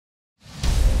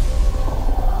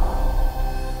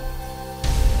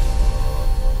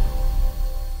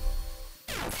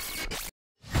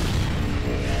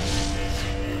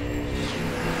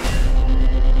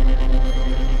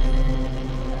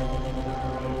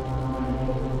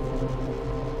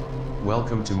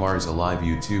Welcome to Mars Alive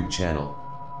YouTube channel.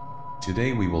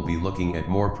 Today we will be looking at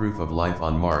more proof of life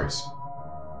on Mars.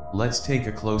 Let's take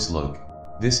a close look.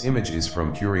 This image is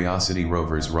from Curiosity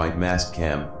rover's Right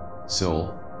Mastcam,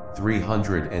 Sol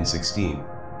 316.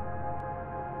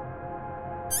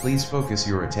 Please focus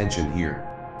your attention here.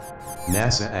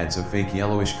 NASA adds a fake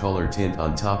yellowish color tint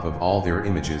on top of all their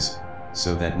images,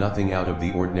 so that nothing out of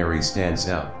the ordinary stands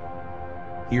out.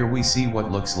 Here we see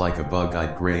what looks like a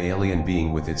bug-eyed gray alien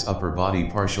being with its upper body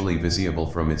partially visible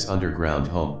from its underground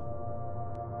home.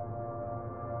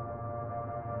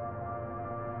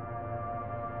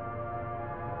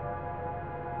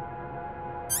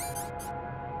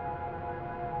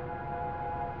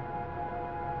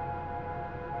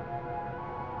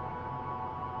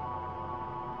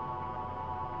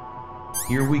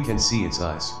 Here we can see its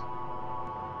eyes.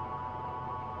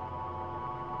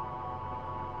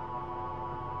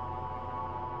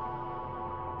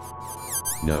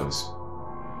 Nose.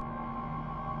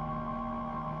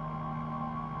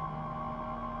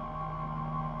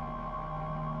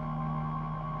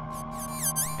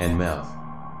 And mouth.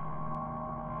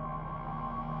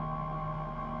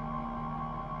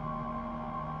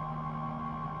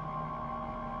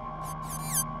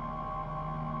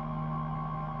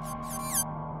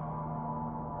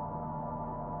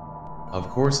 Of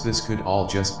course, this could all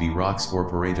just be rocks or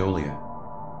pareidolia.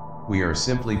 We are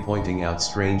simply pointing out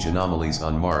strange anomalies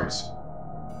on Mars.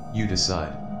 You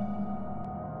decide.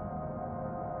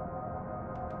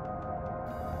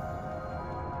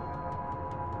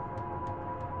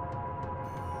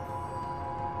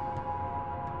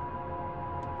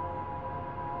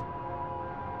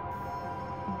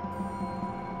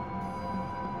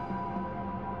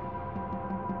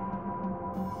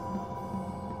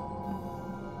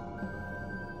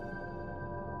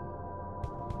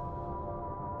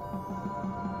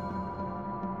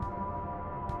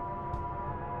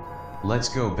 Let's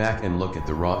go back and look at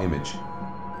the raw image.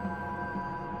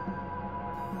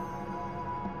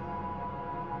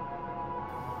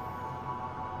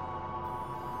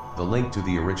 The link to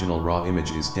the original raw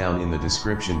image is down in the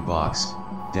description box.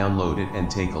 Download it and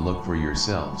take a look for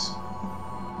yourselves.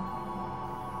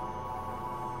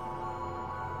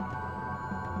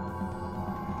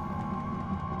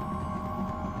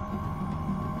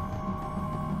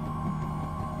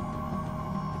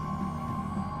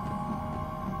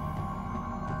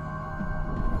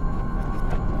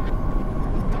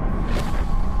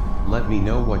 Let me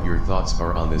know what your thoughts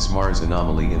are on this Mars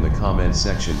anomaly in the comment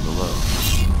section below.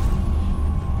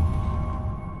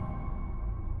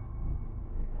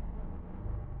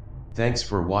 Thanks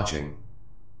for watching.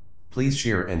 Please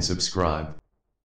share and subscribe.